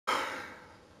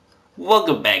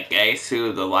Welcome back, guys,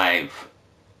 to the live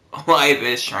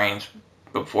is strange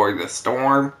before the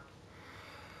storm.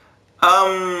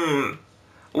 A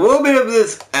little bit of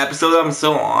this episode I'm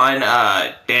still on.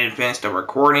 Didn't finish the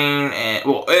recording, and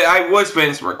I was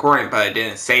finished recording, but I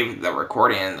didn't save the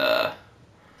recording in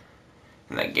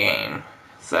the game.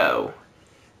 So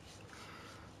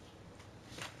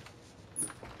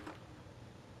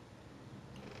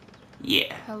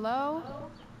yeah. Hello?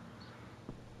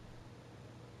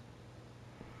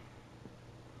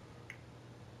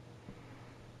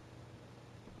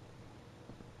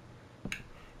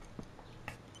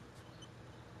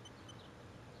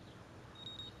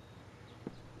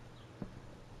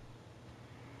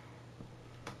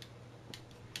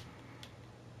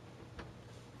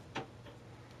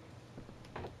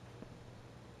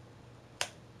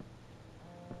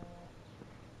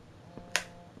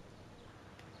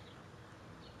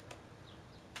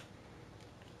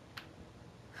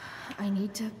 I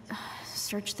need to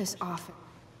search this office.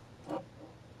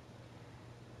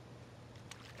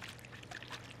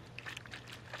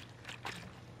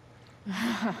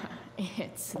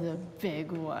 It's the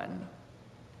big one.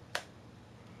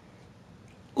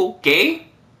 Okay.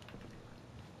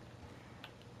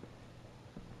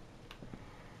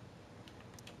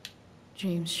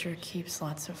 James sure keeps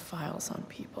lots of files on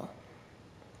people.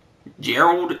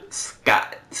 Gerald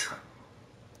Scott.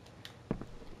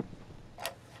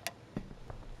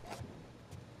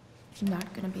 I'm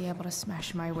not gonna be able to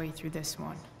smash my way through this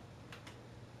one.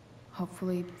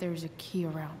 Hopefully there's a key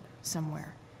around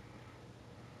somewhere.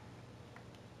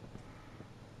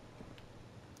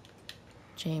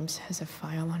 James has a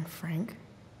file on Frank.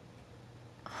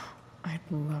 I'd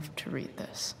love to read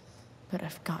this, but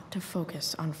I've got to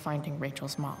focus on finding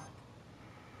Rachel's mom.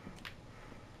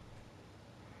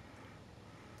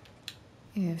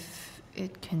 If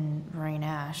it can rain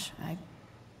ash, I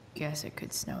guess it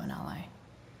could snow in LA.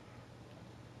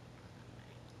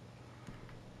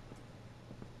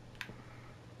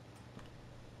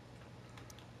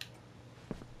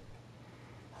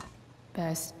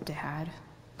 Best dad.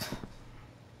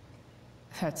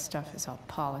 That stuff is all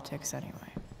politics anyway.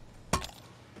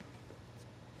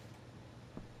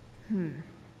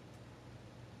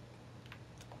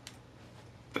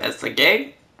 That's the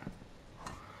game.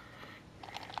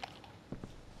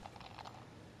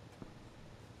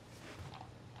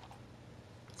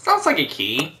 Sounds like a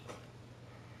key.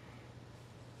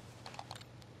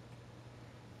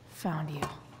 Found you.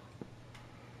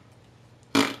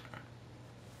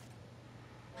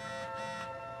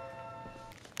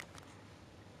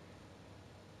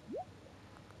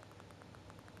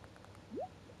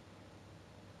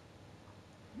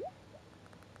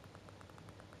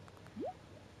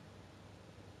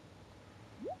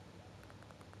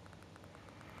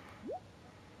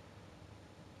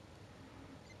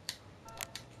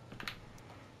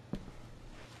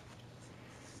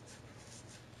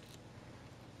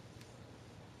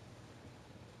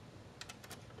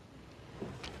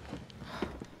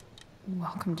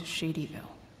 Welcome to Shadyville.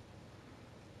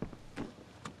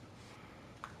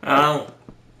 I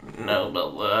don't know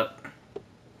about that.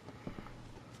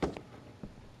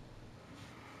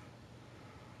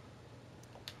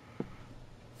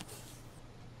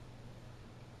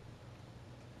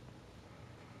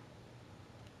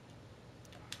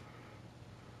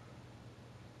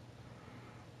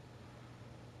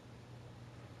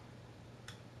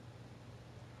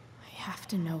 I have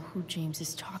to know who James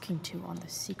is talking to on the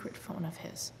secret phone of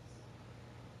his.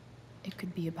 It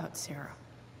could be about Sarah.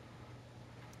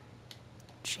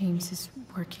 James is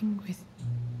working with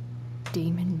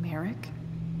Damon Merrick?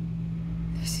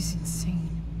 This is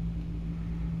insane.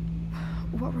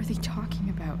 What were they talking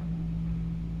about?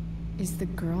 Is the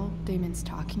girl Damon's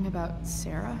talking about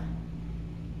Sarah?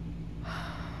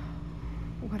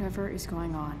 Whatever is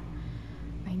going on,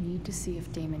 I need to see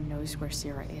if Damon knows where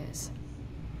Sarah is.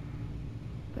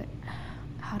 But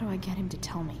how do I get him to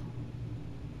tell me?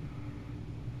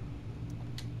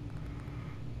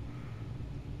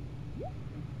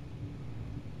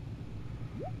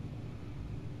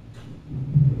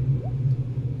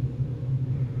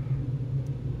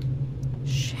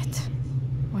 Shit.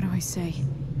 What do I say?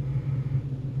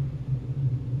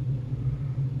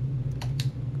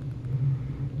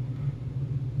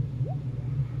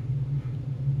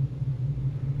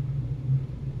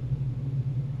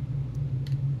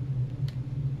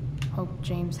 Hope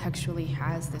James actually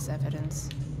has this evidence.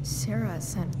 Sarah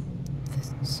sent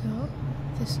this. So,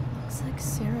 this looks like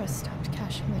Sarah stopped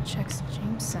cashing the checks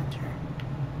James sent her.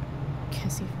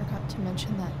 Guess he forgot to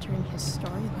mention that during his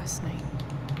story last night.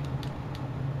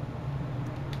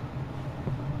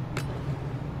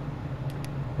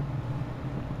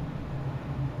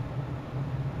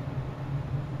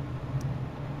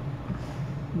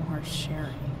 Nora Sherry.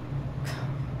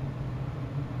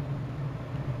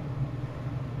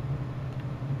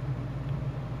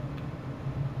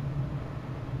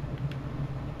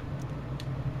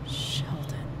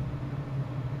 Sheldon.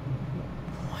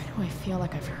 Why do I feel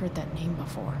like I've heard that name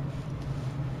before?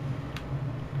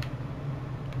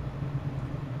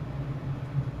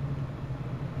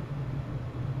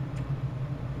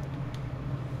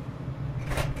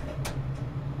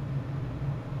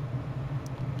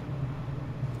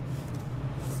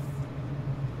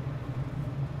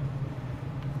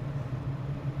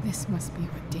 This must be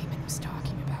what Damon was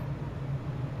talking about.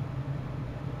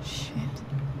 Shit.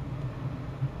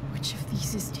 Which of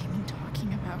these is Damon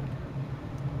talking about?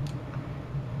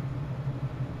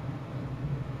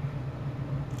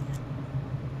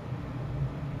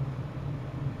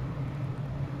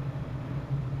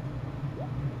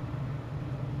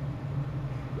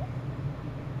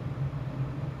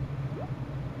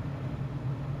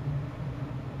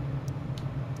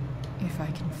 If I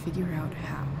can figure out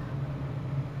how.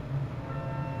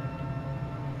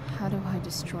 How do I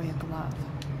destroy a glove?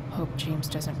 Hope James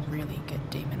doesn't really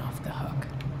get Damon off the hook.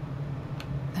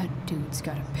 That dude's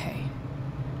gotta pay.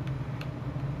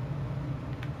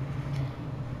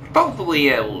 Hopefully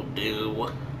it will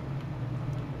do.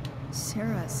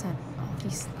 Sarah sent all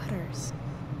these letters,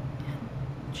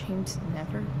 and James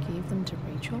never gave them to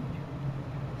Rachel?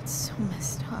 It's so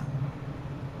messed up.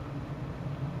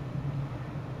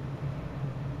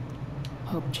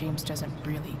 Hope James doesn't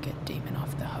really get Damon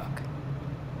off the hook.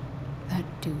 That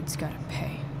dude's gotta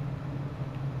pay.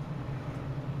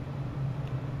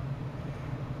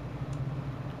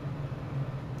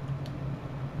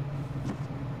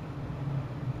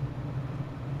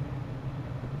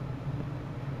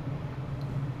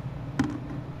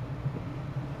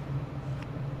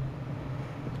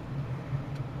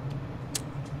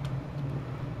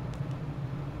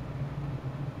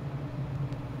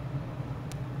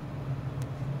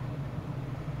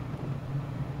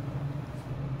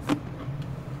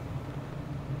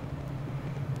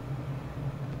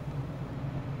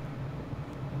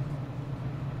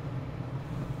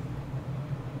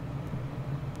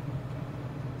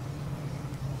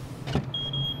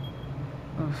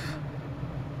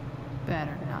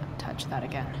 Better not touch that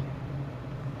again.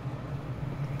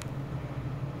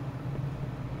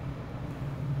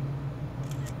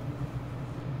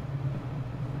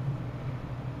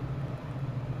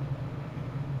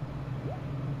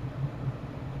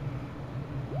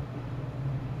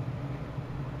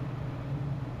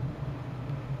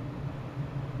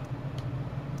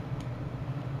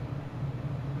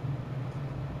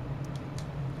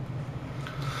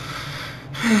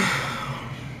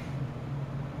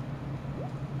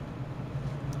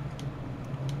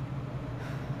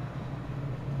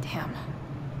 Damn.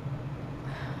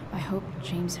 I hope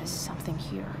James has something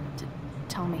here to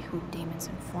tell me who Damon's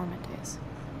informant is.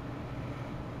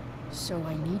 So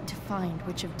I need to find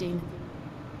which of Damon...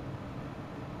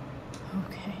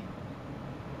 Okay.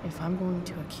 If I'm going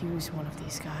to accuse one of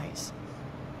these guys,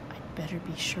 I'd better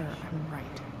be sure I'm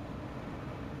right.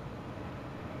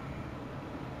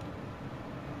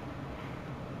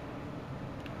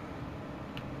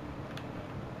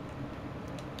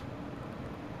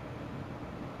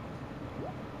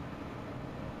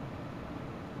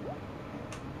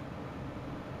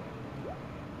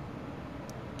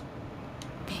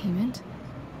 Payment?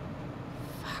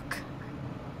 Fuck.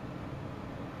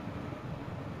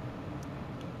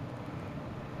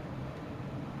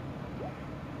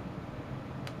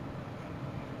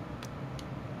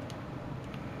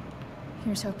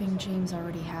 Here's hoping James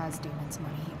already has Damon's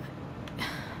money.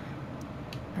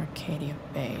 Arcadia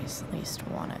Bay's least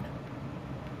wanted.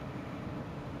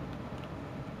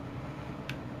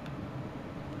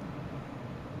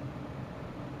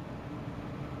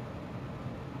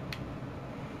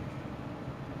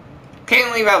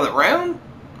 Can't leave out of the room?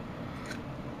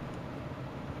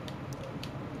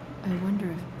 I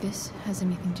wonder if this has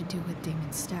anything to do with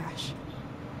Damon's stash.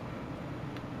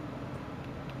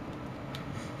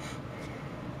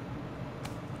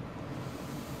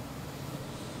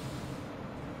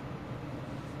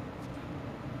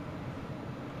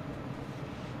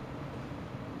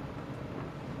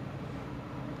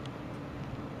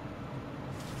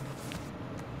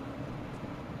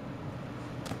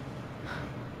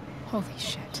 Holy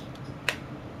shit.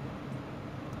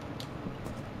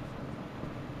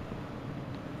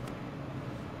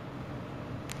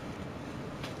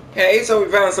 Okay, so we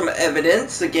found some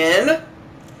evidence again.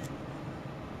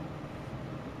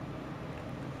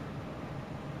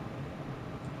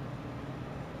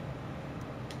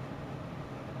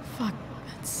 Fuck,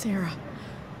 that's Sarah.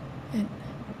 And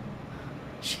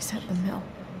she's at the mill.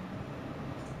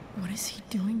 What is he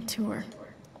doing to her?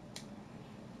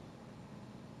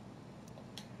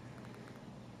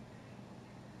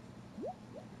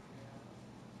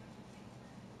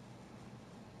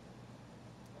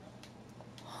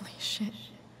 Holy shit.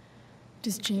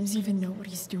 Does James even know what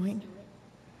he's doing?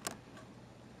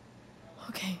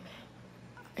 Okay,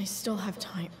 I still have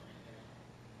time.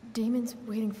 Damon's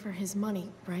waiting for his money,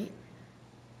 right?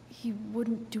 He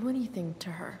wouldn't do anything to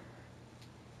her.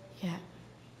 Yet.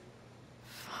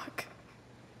 Fuck.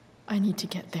 I need to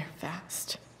get there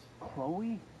fast.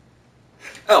 Chloe?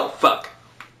 Oh, fuck.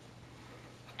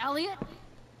 Elliot?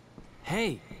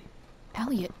 Hey.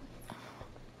 Elliot,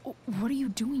 what are you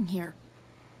doing here?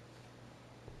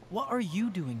 What are you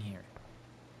doing here?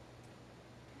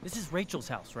 This is Rachel's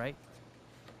house, right?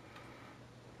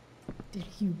 Did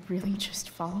you really just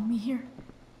follow me here?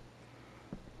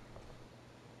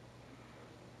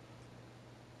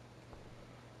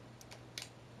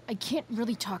 I can't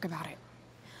really talk about it.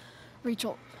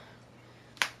 Rachel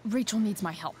needs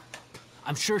my help.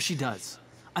 I'm sure she does.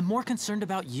 I'm more concerned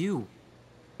about you.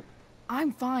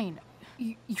 I'm fine.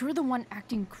 You're the one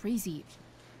acting crazy.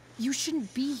 You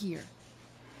shouldn't be here.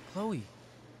 Chloe,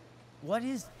 what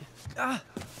is... Ah!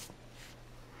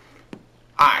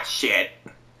 Ah, shit.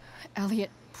 Elliot,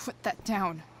 put that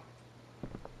down.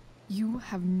 You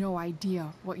have no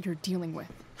idea what you're dealing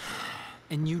with.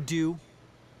 And you do?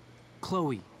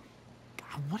 Chloe,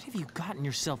 God, what have you gotten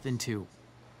yourself into?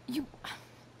 You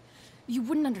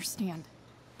wouldn't understand.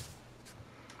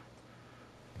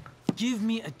 Give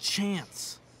me a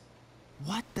chance.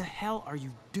 What the hell are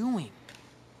you doing?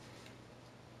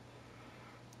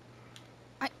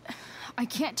 I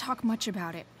can't talk much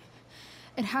about it.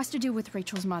 It has to do with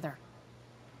Rachel's mother.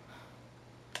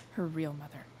 Her real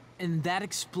mother. And that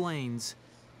explains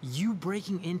you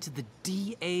breaking into the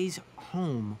DA's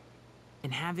home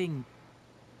and having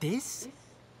this?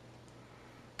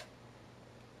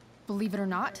 Believe it or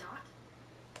not,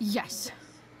 yes.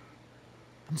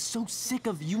 I'm so sick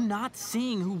of you not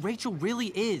seeing who Rachel really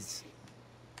is.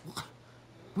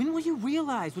 When will you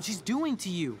realize what she's doing to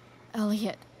you?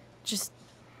 Elliot, just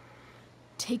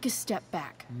take a step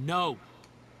back. No.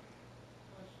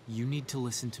 You need to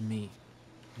listen to me.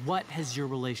 What has your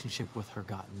relationship with her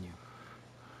gotten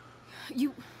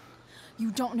you?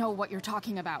 You don't know what you're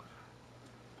talking about.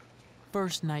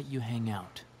 First night you hang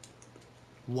out,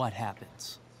 what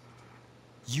happens?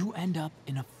 You end up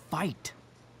in a fight.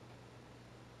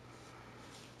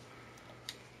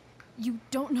 You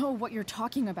don't know what you're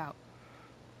talking about.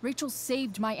 Rachel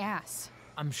saved my ass.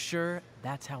 I'm sure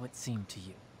that's how it seemed to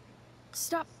you.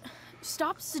 Stop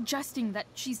suggesting that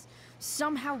she's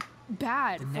somehow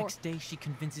bad. The next day she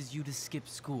convinces you to skip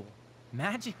school.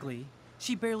 Magically,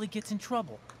 she barely gets in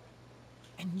trouble.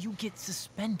 And you get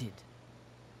suspended.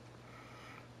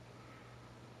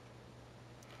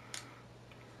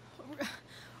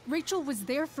 Rachel was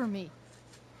there for me.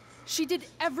 She did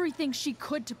everything she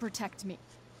could to protect me.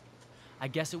 I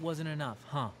guess it wasn't enough,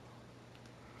 huh?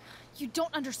 You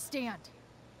don't understand.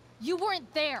 You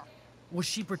weren't there. Was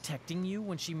she protecting you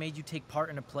when she made you take part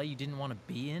in a play you didn't want to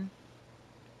be in?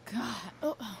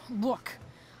 God, look.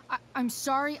 I'm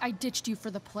sorry I ditched you for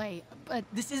the play, but...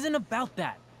 This isn't about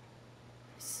that.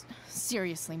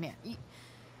 Seriously, man.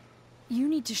 You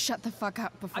need to shut the fuck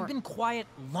up before... I've been quiet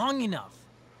long enough.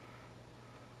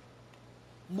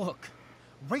 Look,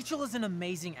 Rachel is an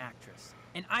amazing actress.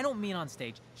 And I don't mean on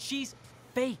stage. She's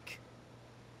fake.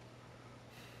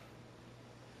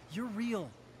 You're real.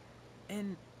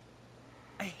 And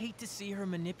I hate to see her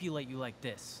manipulate you like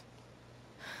this.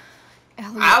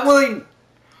 Elliot, I really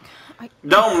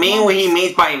don't mean what he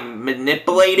means by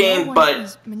manipulating, No one but,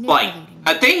 is like, manipulating.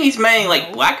 I think he's meaning,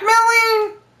 like,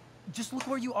 blackmailing? Just look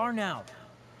where you are now.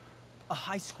 A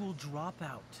high school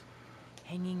dropout.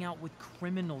 Hanging out with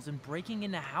criminals and breaking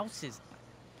into houses.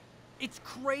 It's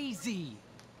crazy.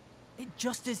 It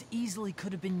just as easily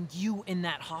could have been you in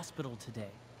that hospital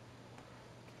today.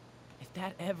 If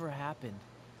that ever happened.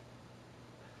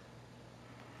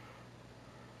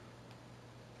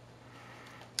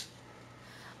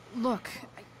 Look,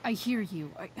 I hear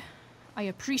you. I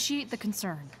appreciate the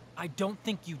concern. I don't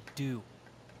think you do.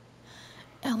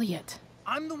 Elliot.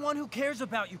 I'm the one who cares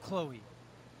about you, Chloe.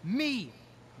 Me,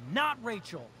 not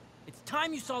Rachel. It's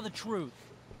time you saw the truth.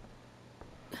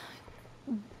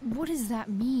 What does that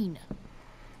mean?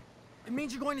 It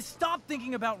means you're going to stop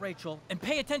thinking about Rachel and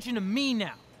pay attention to me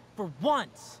now. For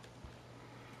once.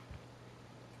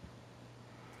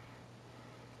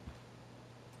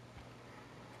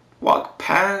 Walk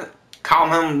past,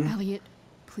 calm him. Elliot,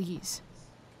 please.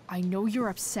 I know you're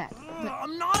upset, but...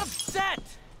 I'm not upset!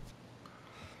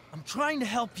 I'm I'm trying to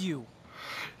help you.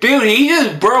 Dude, he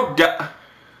just broke down.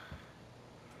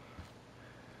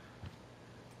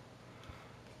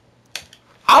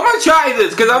 I'm gonna try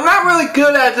this because I'm not really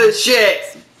good at this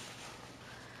shit.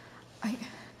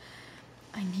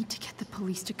 I need to get the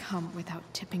police to come without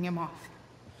tipping him off.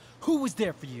 Who was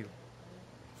there for you?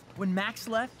 When Max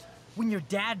left? When your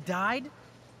dad died?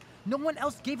 No one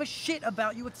else gave a shit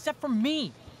about you except for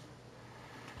me.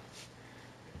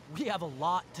 We have a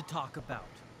lot to talk about.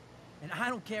 And I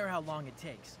don't care how long it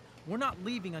takes. We're not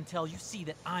leaving until you see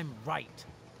that I'm right.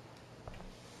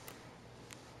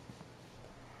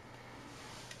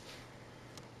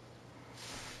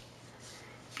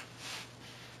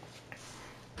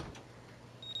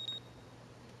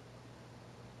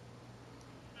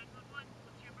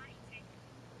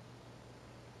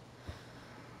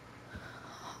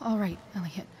 All right,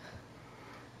 Elliot.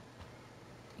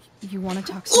 You want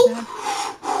to talk so bad?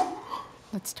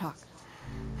 Let's talk.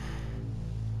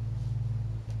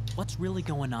 What's really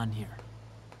going on here?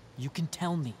 You can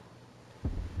tell me.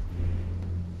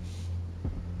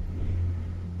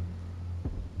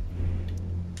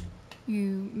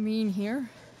 You mean here?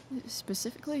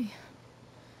 Specifically?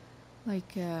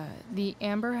 Like, the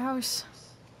Amber House?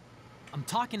 I'm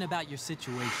talking about your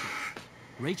situation.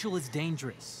 Rachel is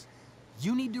dangerous.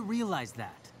 You need to realize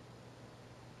that.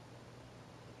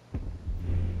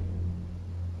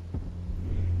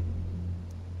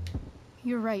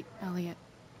 You're right, Elliot.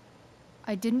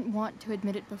 I didn't want to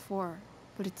admit it before,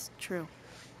 but it's true.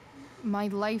 My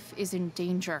life is in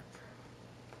danger.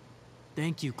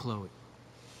 Thank you, Chloe.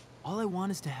 All I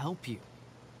want is to help you.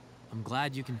 I'm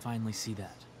glad you can finally see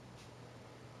that.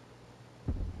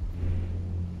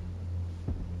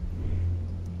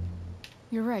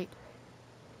 You're right.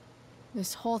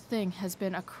 This whole thing has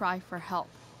been a cry for help.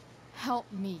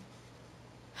 Help me.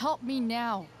 Help me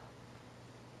now.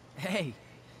 Hey,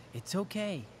 it's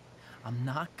okay. I'm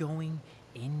not going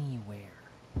anywhere.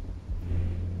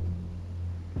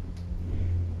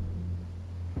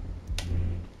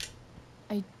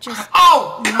 I just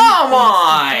Oh, need come things to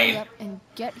hurry on! up and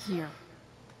get here.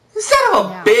 Son of a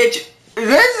Now. bitch.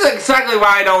 This is exactly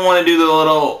why I don't want to do the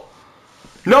little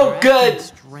no You're acting good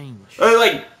strange.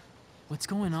 like What's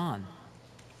going on?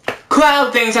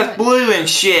 cloud things that's blue and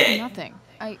shit. Nothing.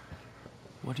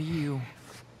 What are you...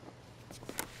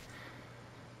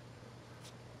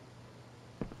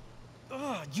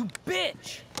 Ugh, you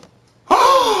bitch!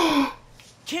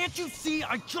 Can't you see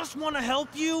I just want to help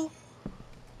you?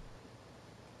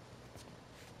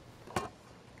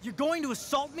 You're going to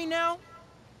assault me now?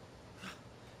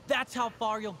 That's how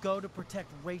far you'll go to protect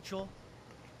Rachel?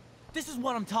 This is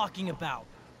what I'm talking about.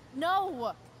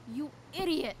 No! You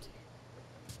idiot!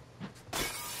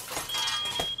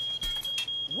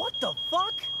 What the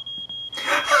fuck?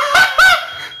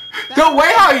 The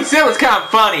way how he said was kind of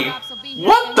funny. Cops will be here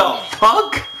What any the minute.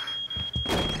 fuck?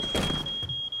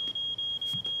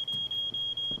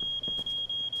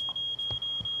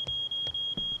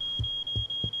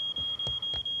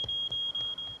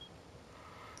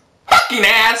 Fucking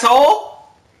asshole!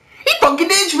 He fucking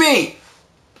ditched me!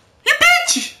 You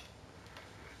bitch!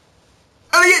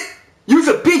 Elliot, you's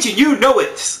a bitch and you know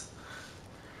it!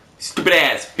 Stupid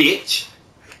ass bitch!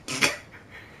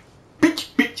 Bitch,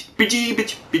 bitch, bitchy,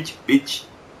 bitch, bitch, bitch.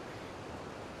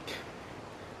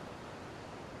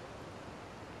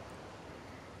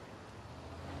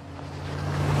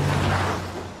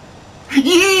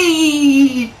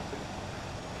 Yee!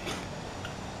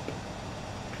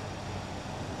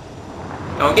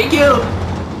 Don't get killed!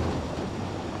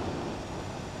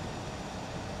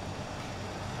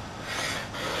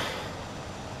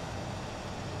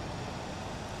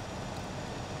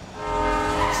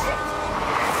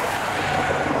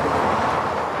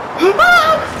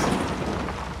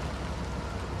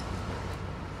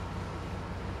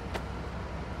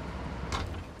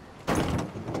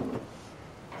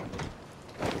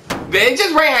 They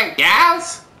just ran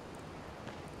gas?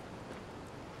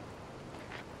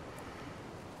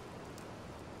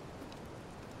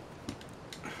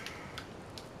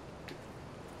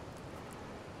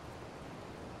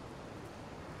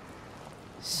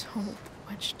 So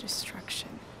much destruction.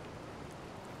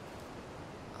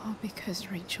 All because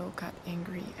Rachel got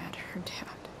angry at her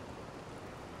dad,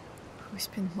 who's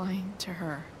been lying to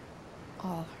her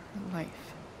all her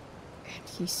life. And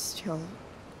he's still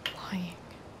lying.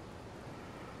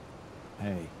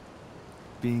 Hey,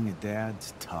 being a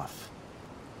dad's tough.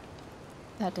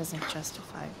 That doesn't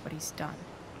justify what he's done.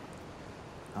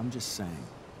 I'm just saying,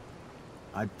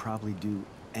 I'd probably do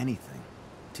anything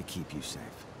to keep you safe.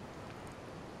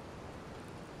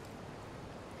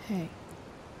 Hey,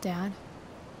 Dad,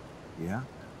 Yeah?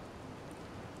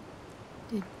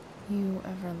 you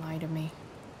ever lie to me.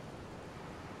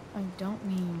 I don't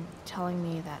mean telling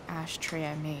me that ashtray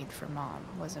I made for Mom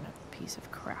wasn't a piece of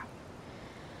crap.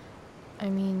 I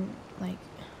mean, like,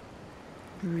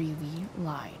 really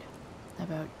lied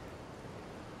about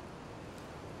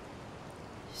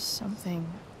something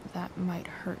that might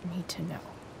hurt me to know.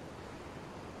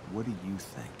 What do you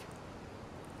think?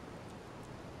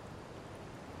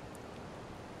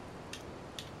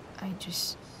 I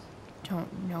just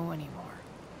don't know anymore.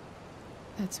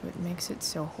 That's what makes it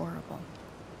so horrible.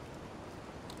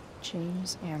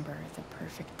 James Amber, the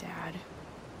perfect dad,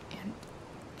 and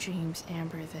James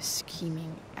Amber, the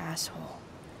scheming asshole,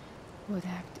 would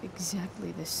act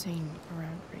exactly the same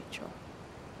around Rachel.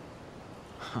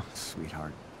 Oh,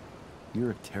 sweetheart.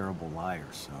 You're a terrible liar,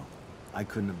 so I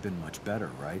couldn't have been much better,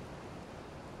 right?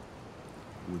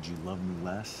 Would you love me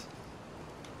less?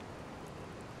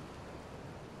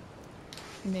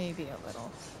 Maybe a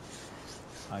little.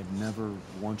 I'd never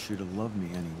want you to love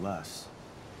me any less.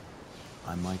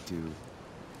 I might do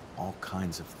all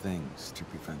kinds of things to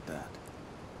prevent that.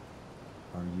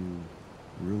 Are you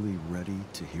really ready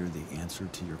to hear the answer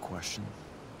to your question?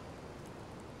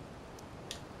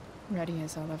 Ready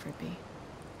as I'll ever be.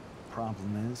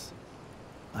 Problem is,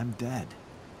 I'm dead.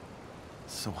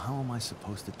 So how am I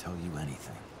supposed to tell you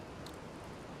anything?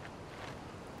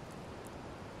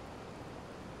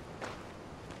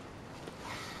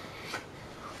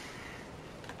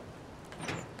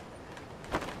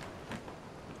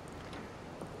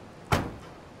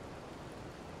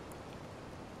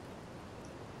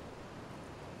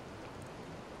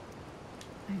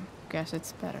 I guess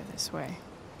it's better this way,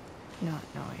 not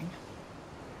knowing.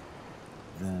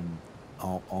 Then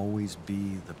I'll always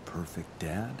be the perfect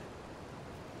dad?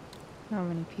 How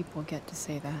many people get to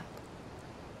say that?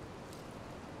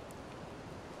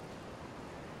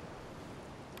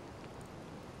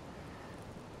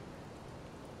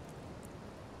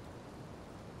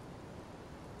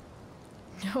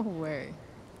 No way.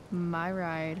 My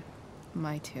ride,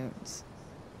 my tunes.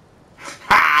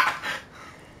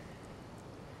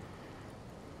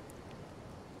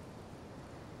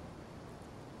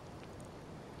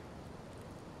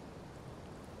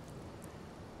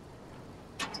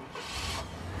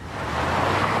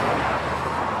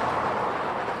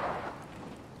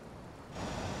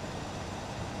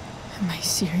 Am I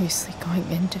seriously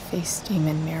going in to face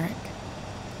Damon Merrick?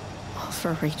 All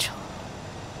for Rachel?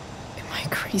 Am I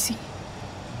crazy?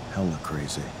 Hella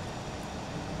crazy.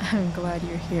 I'm glad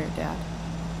you're here, Dad.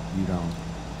 You don't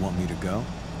want me to go?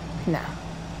 Nah.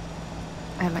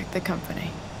 I like the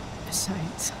company.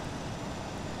 Besides,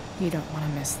 you don't want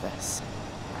to miss this.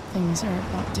 Things are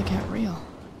about to get real.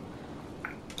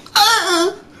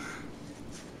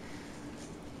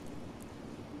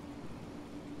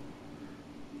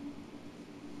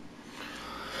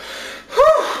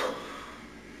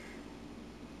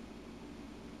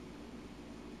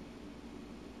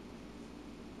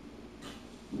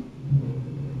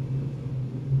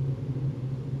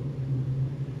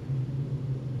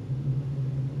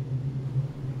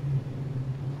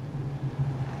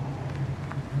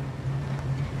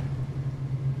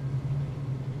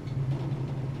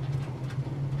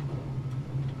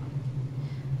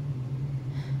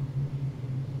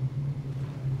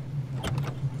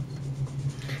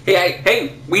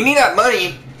 Hey, we need that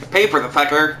money to pay for the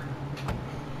fucker.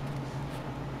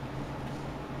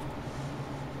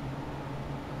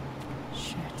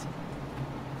 Shit.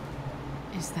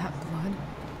 Is that blood?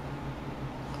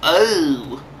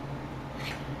 Oh.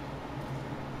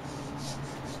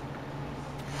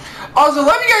 Also,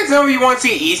 let me guys know if you want to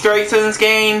see Easter eggs in this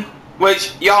game,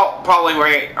 which y'all probably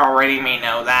already may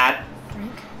know that.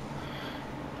 Frank?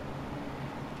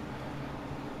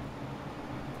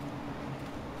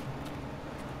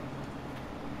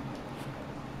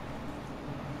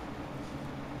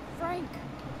 Frank!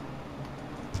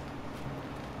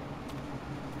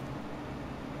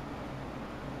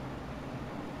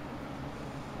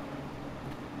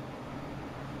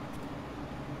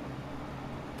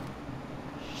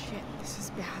 Shit, this is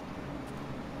bad.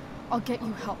 I'll get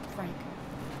you help, Frank.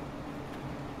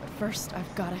 But first,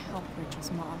 I've gotta help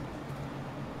Rachel's mom.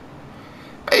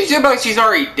 It's about she's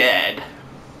already dead.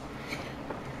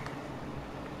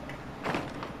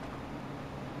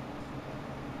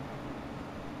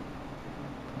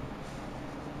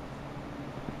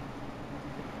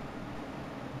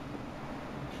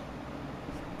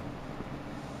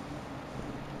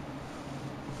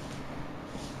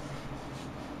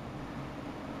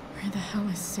 Where the hell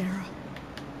is Sarah?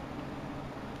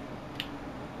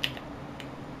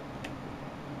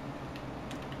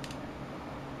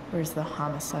 Where's the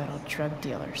homicidal drug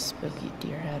dealer, Spooky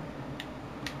Deerhead?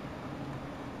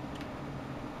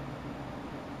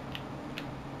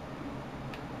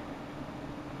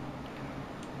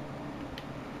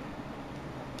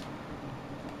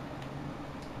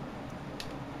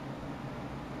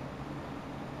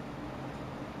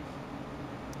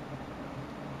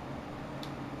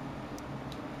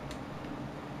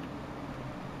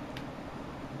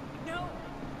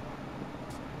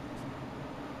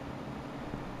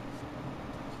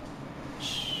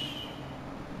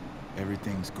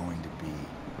 everything's going to be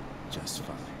just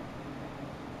fine.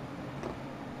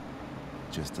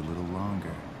 Just a little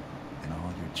longer, and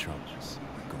all your troubles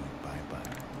are going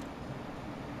bye-bye.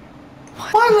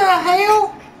 What the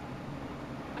hell?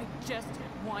 I just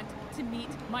want to meet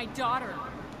my daughter.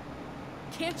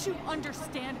 Can't you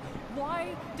understand?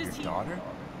 Why does Your daughter?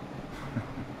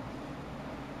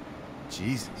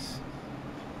 Jesus.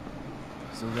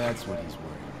 So that's what he's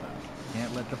worried about.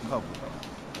 Can't let the public know.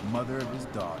 The mother of his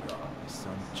daughter is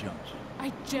some junk.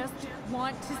 I just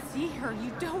want to see her.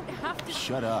 You don't have to.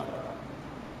 Shut up.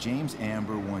 James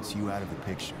Amber wants you out of the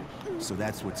picture, so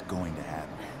that's what's going to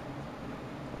happen.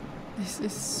 This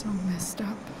is so messed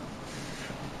up.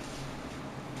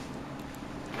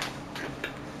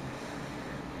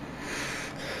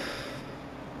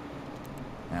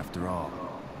 After all,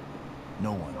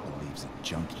 no one believes a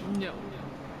junkie. No.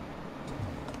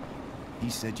 He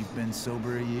said you've been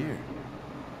sober a year.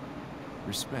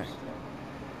 Respect.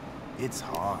 It's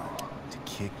hard to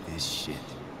kick this shit.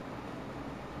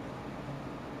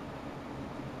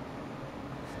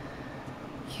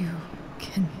 You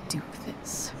can do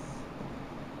this.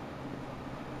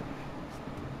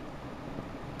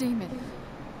 Damon.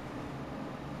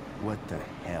 What the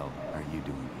hell are you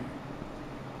doing here?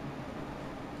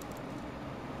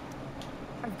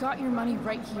 I've got your money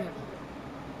right here.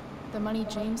 The money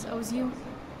James owes you.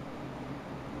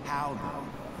 How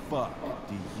the fuck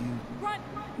do you... Run!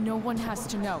 No one has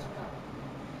to know.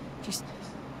 Just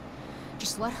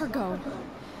let her go,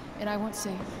 and I won't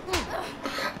say.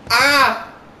 Ah!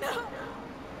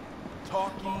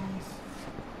 Talking's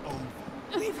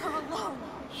over. Leave her alone.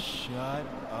 Shut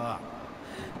up.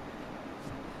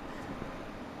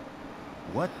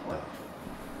 What the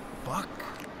fuck?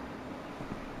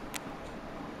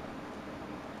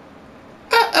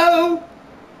 Uh-oh!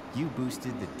 You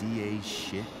boosted the DA's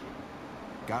shit?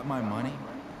 Got my money?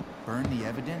 Burned the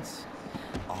evidence?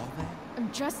 All that?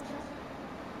 I'm just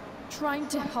trying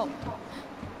to help.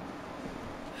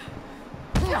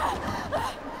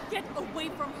 Get away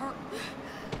from her.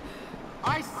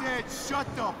 I said shut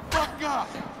the fuck up!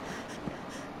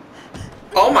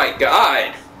 Oh my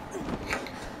god!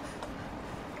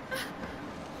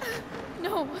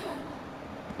 No.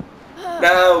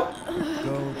 No!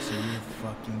 Go to your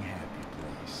fucking happy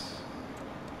place.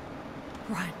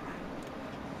 Run.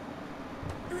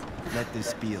 Let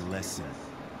this be a lesson,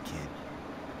 kid.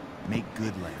 Make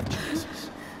good life choices,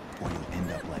 or you'll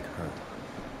end up like her.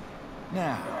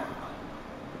 Now,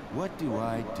 what do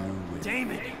I do with...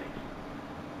 Damon!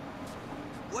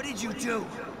 What did you do?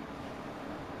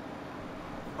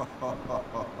 I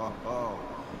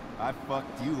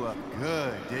fucked you up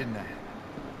good, didn't I?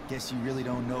 Guess you really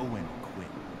don't know when to quit.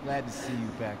 Glad to see you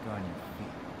back on your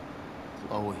feet.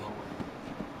 Chloe.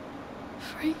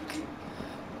 Frank.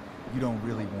 You don't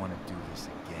really want to do this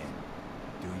again,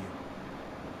 do you?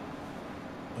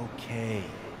 Okay.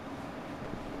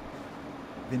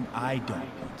 Then I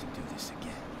don't want to do this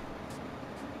again.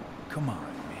 Come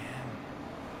on, man.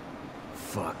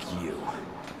 Fuck you.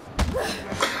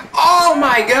 Oh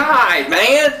my god,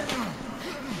 man!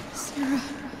 Sarah.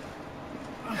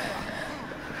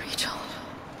 Rachel.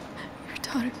 Your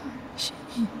daughter. She...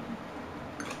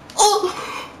 Oh!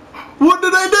 What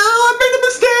did I do? I made a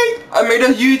mistake! I made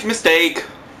a huge mistake.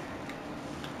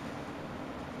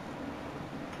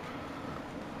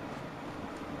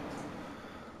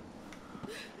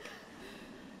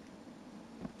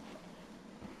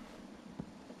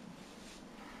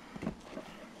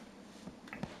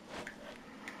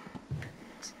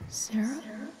 Sarah?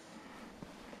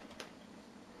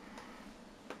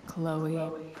 Chloe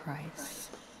Price.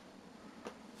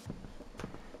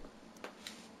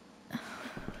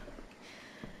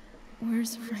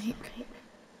 Where's Frank?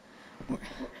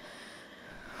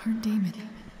 Where Damon?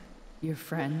 Your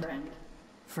friend,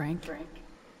 Frank,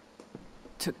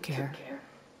 took care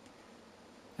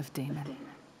of Damon.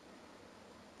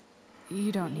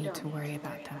 You don't need to worry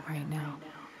about them right now.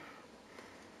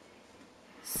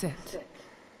 Sit.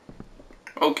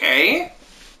 Okay.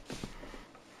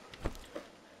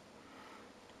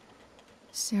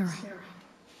 Sarah,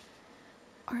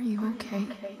 are you okay?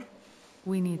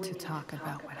 We need to talk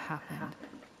about what happened.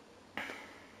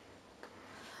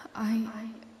 I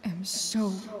am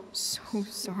so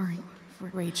sorry for...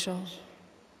 Rachel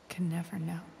can never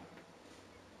know.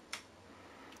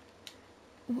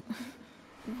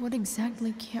 What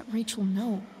exactly can't Rachel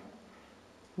know?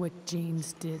 What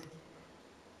James did.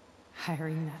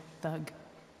 Hiring that thug.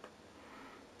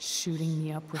 Shooting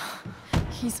me up with...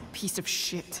 He's a piece of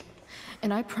shit.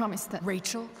 And I promise that...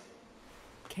 Rachel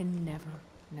can never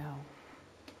know.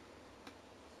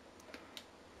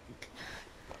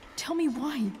 Tell me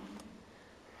why.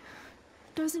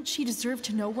 Doesn't she deserve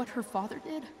to know what her father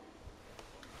did?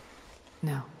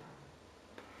 No.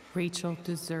 Rachel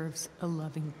deserves a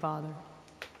loving father.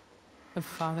 A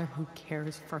father who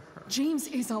cares for her. James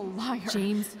is a liar.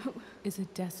 James is a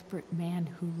desperate man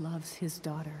who loves his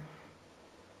daughter.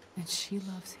 And she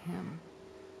loves him.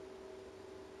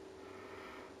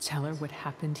 Tell her what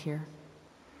happened here,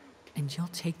 and you'll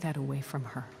take that away from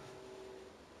her.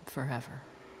 Forever.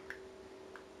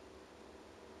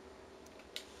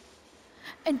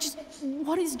 And just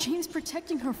what is James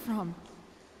protecting her from?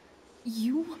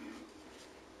 You?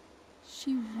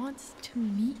 She wants to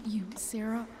meet you,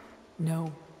 Sarah.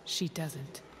 No, she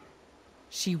doesn't.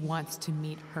 She wants to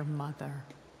meet her mother.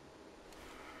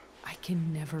 I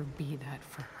can never be that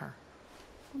for her.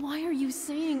 Why are you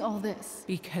saying all this?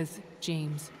 Because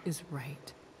James is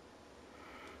right.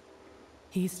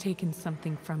 He's taken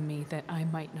something from me that I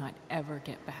might not ever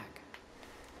get back.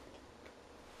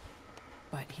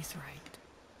 But he's right.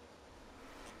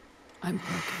 I'm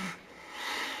broken.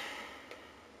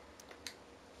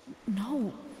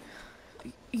 No,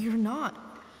 you're not.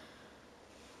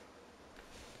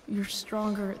 You're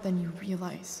stronger than you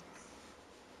realize.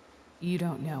 You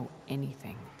don't know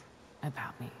anything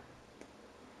about me.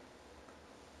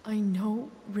 I know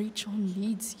Rachel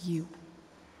needs you.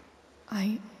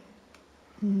 I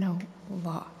know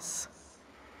loss.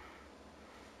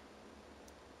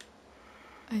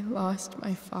 I lost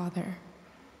my father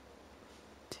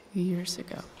 2 years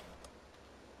ago.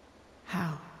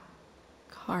 How?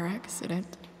 Car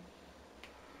accident.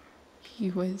 He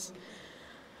was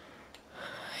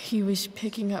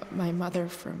picking up my mother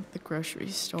from the grocery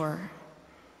store,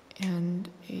 and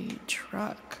a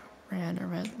truck ran a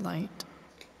red light,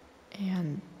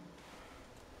 and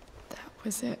that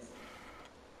was it.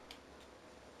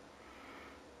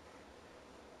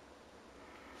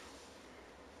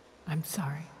 I'm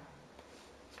sorry.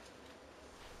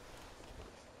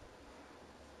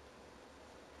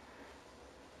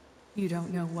 You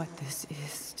don't know what this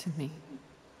is to me.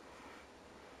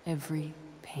 Every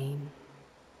pain,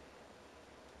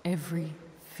 every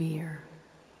fear,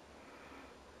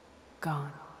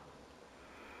 gone.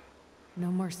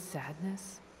 No more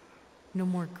sadness, no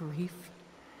more grief.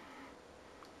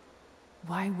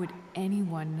 Why would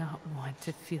anyone not want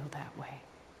to feel that way?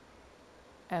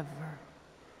 Ever.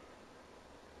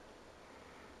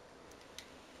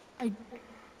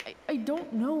 I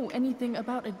don't know anything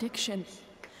about addiction,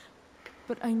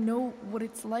 but I know what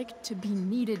it's like to be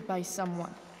needed by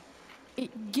someone.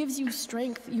 It gives you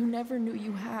strength you never knew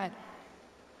you had.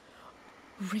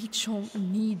 Rachel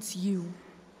needs you.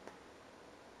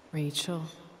 Rachel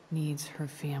needs her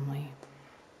family.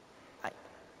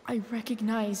 I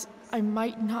recognize I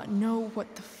might not know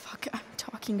what the fuck I'm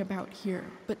talking about here,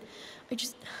 but I wish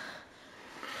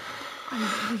I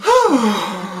knew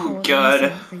how God.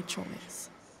 amazing Rachel is.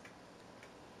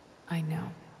 I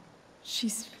know.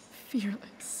 She's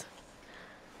fearless.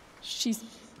 She's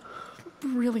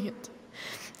brilliant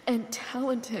and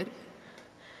talented.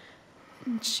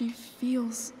 And she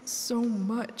feels so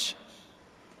much.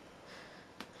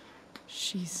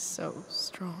 She's so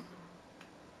strong.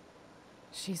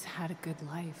 She's had a good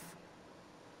life.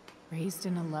 Raised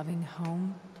in a loving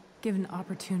home, given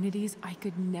opportunities I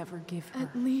could never give her.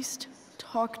 At least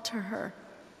talk to her.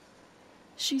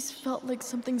 She's felt like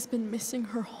something's been missing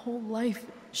her whole life.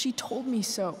 She told me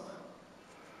so.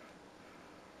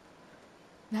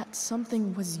 That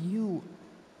something was you.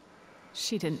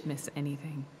 She didn't miss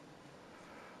anything.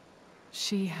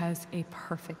 She has a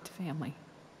perfect family.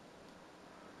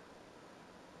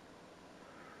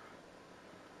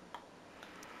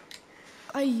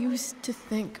 I used to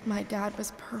think my dad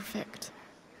was perfect.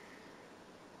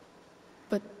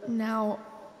 But now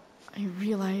I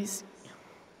realize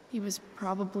he was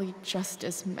probably just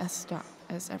as messed up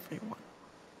as everyone.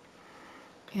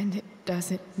 And it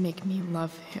doesn't make me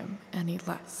love him any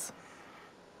less.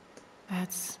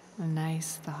 That's a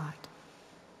nice thought.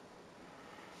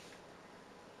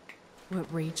 What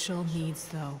Rachel needs,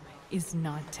 though, is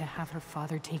not to have her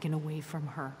father taken away from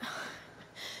her.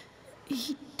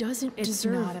 He doesn't It's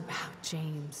deserve... not about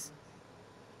James.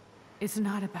 It's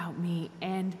not about me,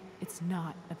 and it's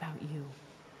not about you.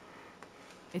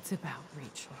 It's about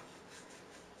Rachel.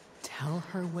 Tell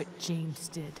her what James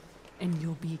did, and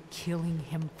you'll be killing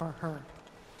him for her.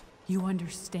 You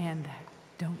understand that,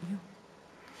 don't you?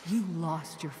 You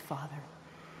lost your father.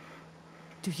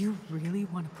 Do you really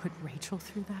want to put Rachel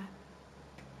through that?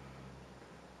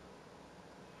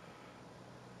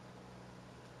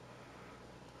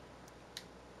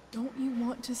 Don't you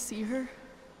want to see her?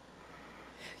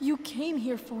 You came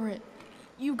here for it.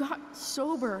 You got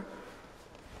sober.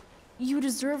 You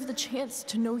deserve the chance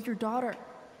to know your daughter.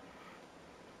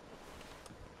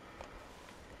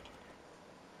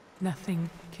 Nothing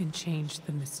can change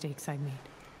the mistakes I made.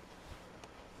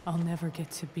 I'll never get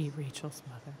to be Rachel's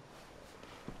mother.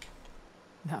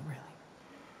 Not really.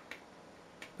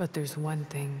 But there's one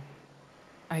thing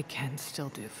I can still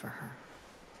do for her.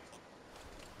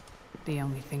 The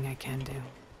only thing I can do.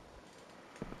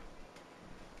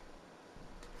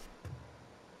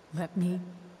 Let me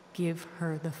give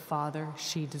her the father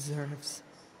she deserves.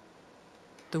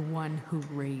 The one who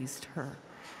raised her,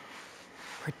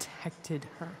 protected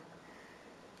her.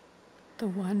 The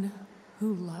one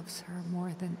who loves her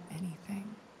more than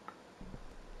anything.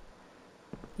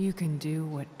 You can do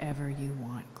whatever you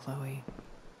want, Chloe.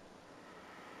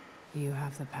 You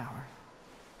have the power.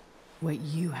 What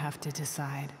you have to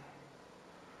decide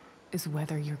is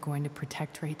whether you're going to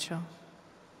protect Rachel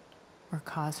or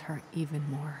cause her even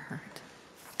more hurt.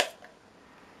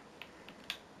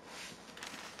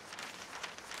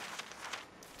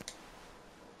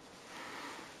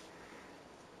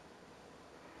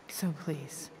 So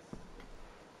please,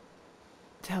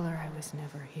 tell her I was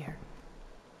never here.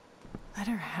 Let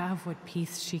her have what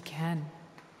peace she can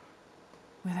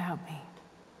without me.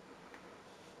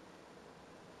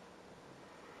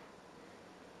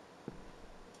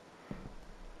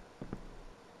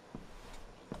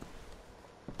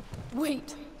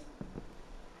 Wait.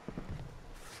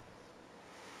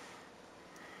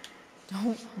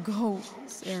 Don't go,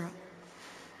 Sarah.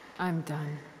 I'm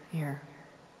done here.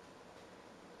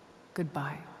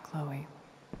 Goodbye, Chloe.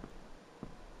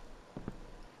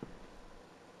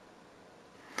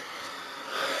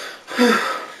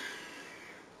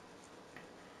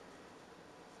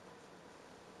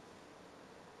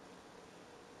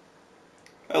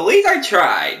 At least I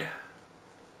tried.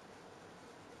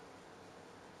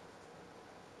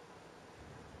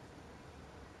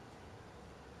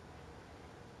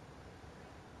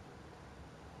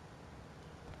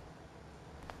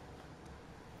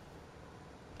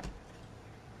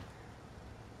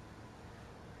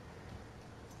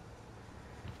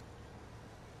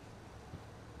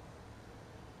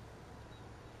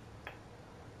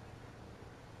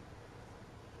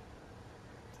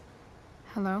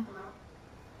 Hello?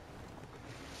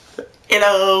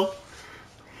 Hello.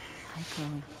 Hi,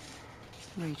 Chloe.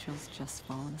 Rachel's just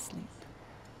fallen asleep.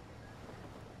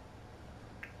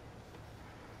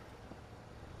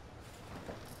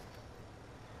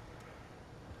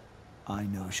 I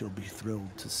know she'll be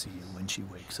thrilled to see you when she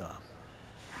wakes up.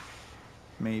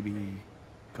 Maybe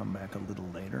come back a little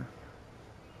later?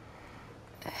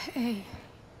 Hey.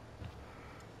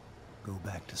 Go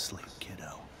back to sleep,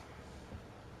 kiddo.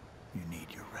 You need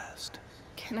your rest.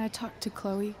 Can I talk to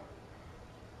Chloe?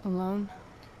 Alone?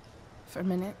 For a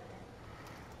minute?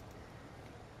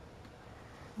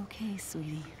 Okay,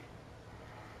 sweetie.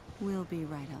 We'll be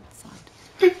right outside.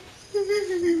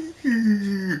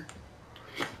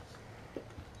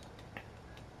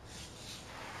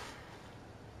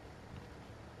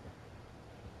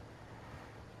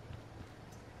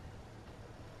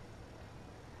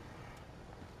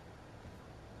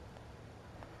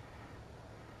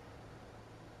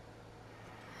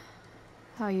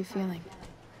 How are you feeling?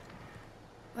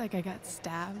 Like I got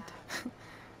stabbed?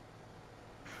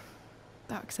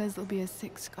 Doc says there'll be a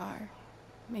sick scar.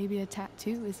 Maybe a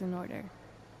tattoo is in order.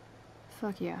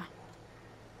 Fuck yeah.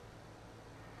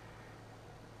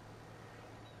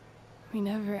 We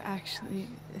never actually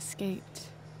escaped,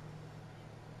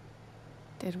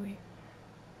 did we?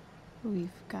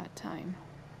 We've got time.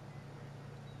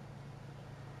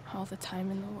 All the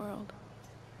time in the world.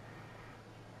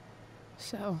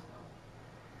 So,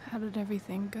 how did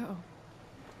everything go?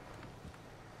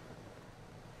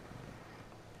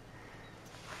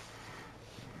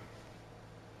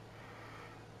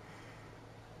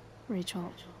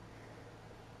 Rachel,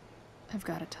 I've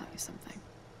got to tell you something.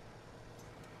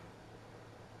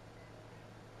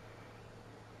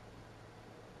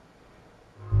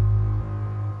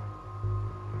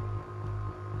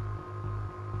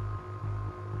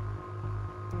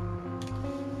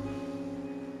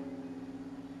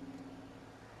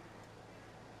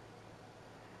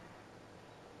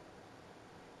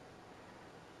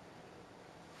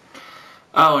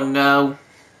 Oh no.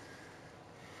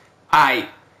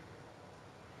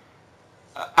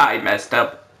 I messed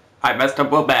up. I messed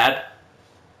up real bad.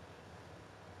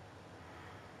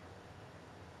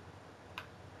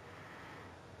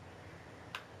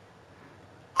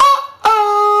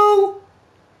 Uh-oh!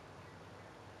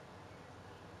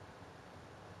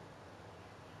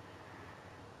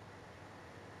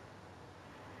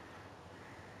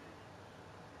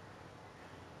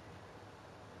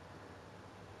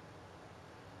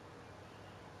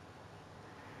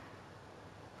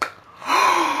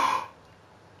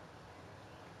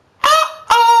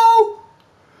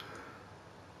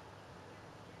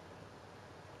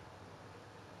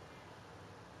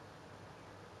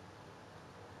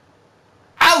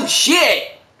 Oh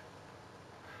shit!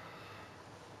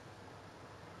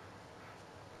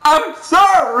 I'm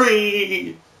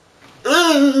sorry!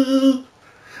 I'm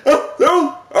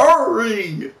so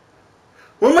sorry!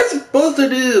 What am I supposed to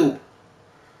do?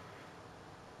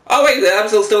 Oh wait, the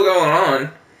episode's still going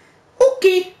on.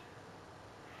 Okay.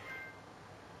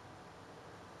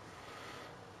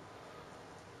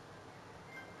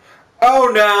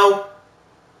 Oh no.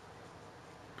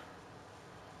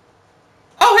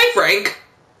 Oh hey Frank.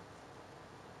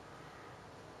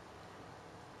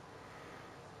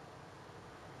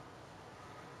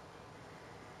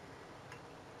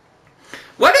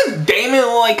 What is Damon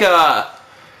like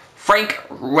Frank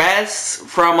Ress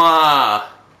from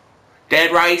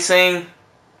Dead Rising?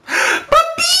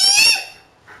 Puppy!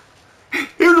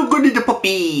 You look good at the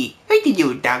puppy. Hey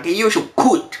you doggy, you're so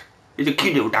cute. You're a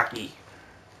cute little doggy.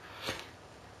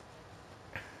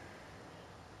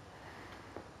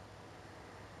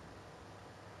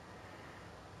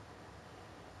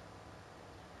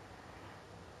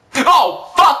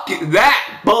 Oh fuck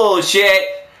that bullshit!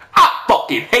 I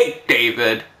fucking hate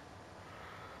David.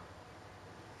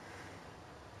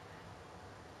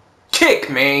 Kick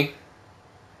me.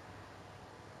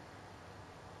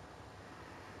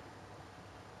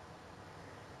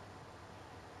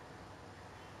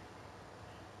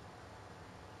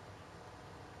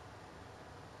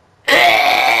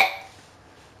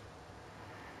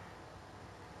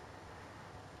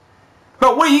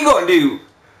 But what are you gonna do?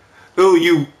 Oh,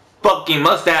 you fucking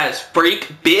mustache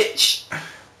freak, bitch.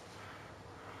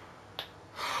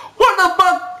 What the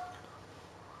fuck?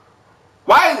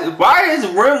 Why does the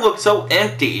room look so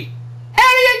empty?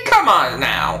 Elliot, come on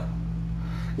now.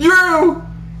 You.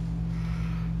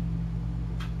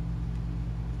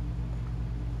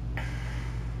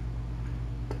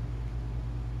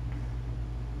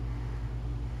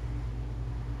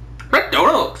 Red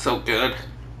donut looks so good.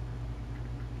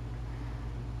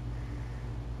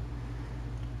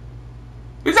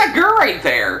 Who's that girl right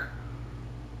there?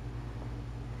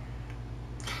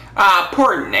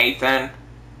 Poor Nathan.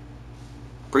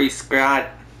 Prescott.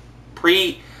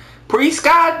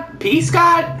 Prescott?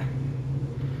 Prescott?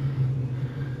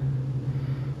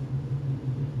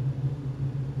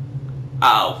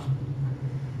 Oh.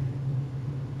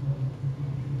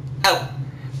 Oh.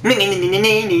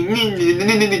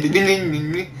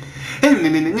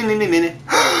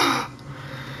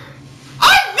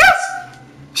 Oh, yes!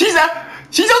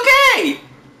 She's okay!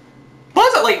 Why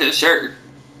does it like this shirt?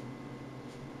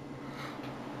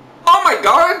 Oh my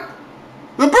god!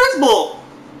 The principal!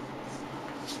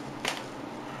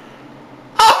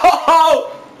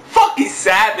 Oh! Fucking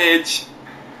savage!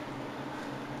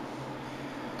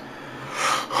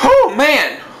 Oh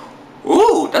man!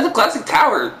 Ooh, that's a classic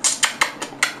tower.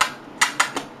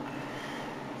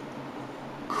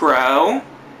 Crow.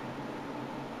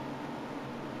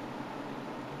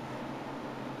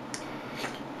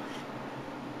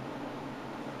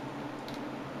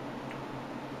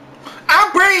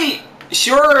 I'm pretty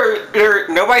sure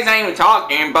nobody's not even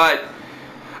talking, but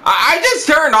I just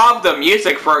turned off the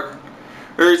music so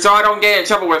I don't get in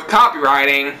trouble with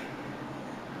copywriting.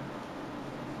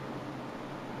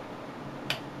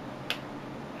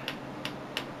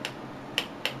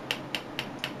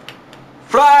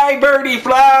 Fly, birdie,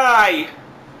 fly!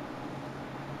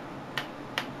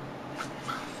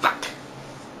 Fuck.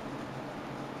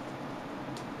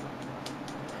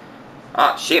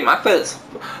 Oh shit, my foot's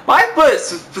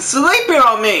sleeping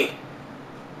on me!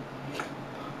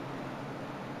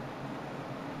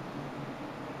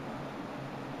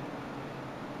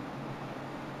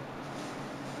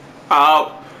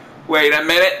 Oh, wait a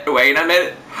minute. Oh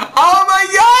my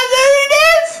god, there it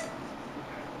is!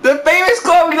 The famous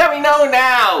Chloe that we know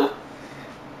now!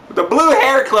 The blue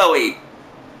hair Chloe!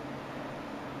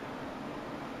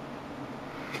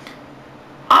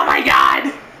 Oh my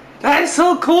god! That is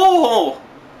so cool!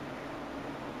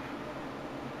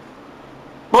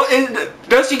 Well,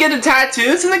 does she get the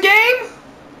tattoos in the game?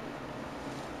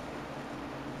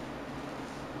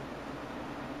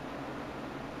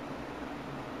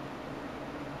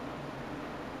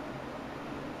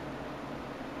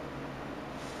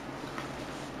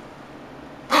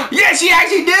 Yeah, she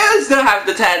actually does still have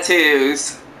the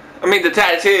tattoos. I mean, the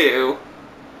tattoo.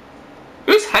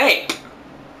 Who's Hank?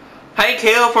 Hank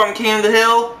Hill from King of the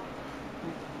Hill?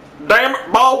 Damn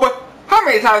it, Bob. How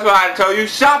many times will I tell you,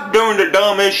 stop doing the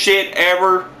dumbest shit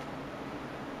ever?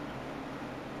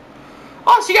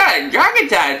 Oh, she got a dragon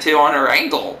tattoo on her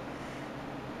ankle.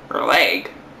 Her leg.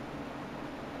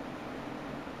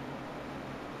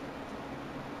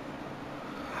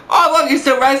 Oh, look, it's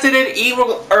the Resident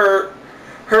Evil,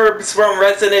 Herbs from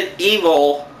Resident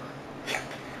Evil.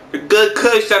 A good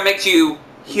kush that makes you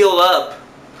heal up.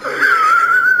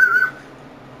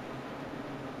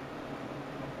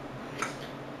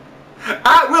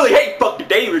 I really hate fucking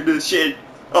David this shit.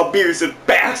 Abusive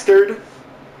bastard.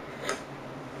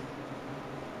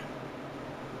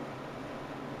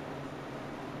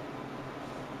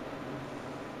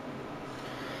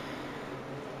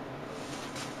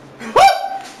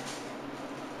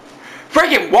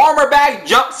 Freaking Walmart bag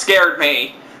jump scared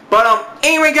me. But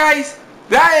anyway guys,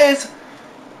 that is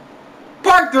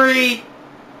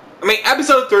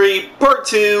episode 3, part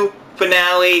 2,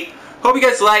 finale. Hope you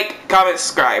guys like, comment,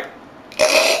 subscribe.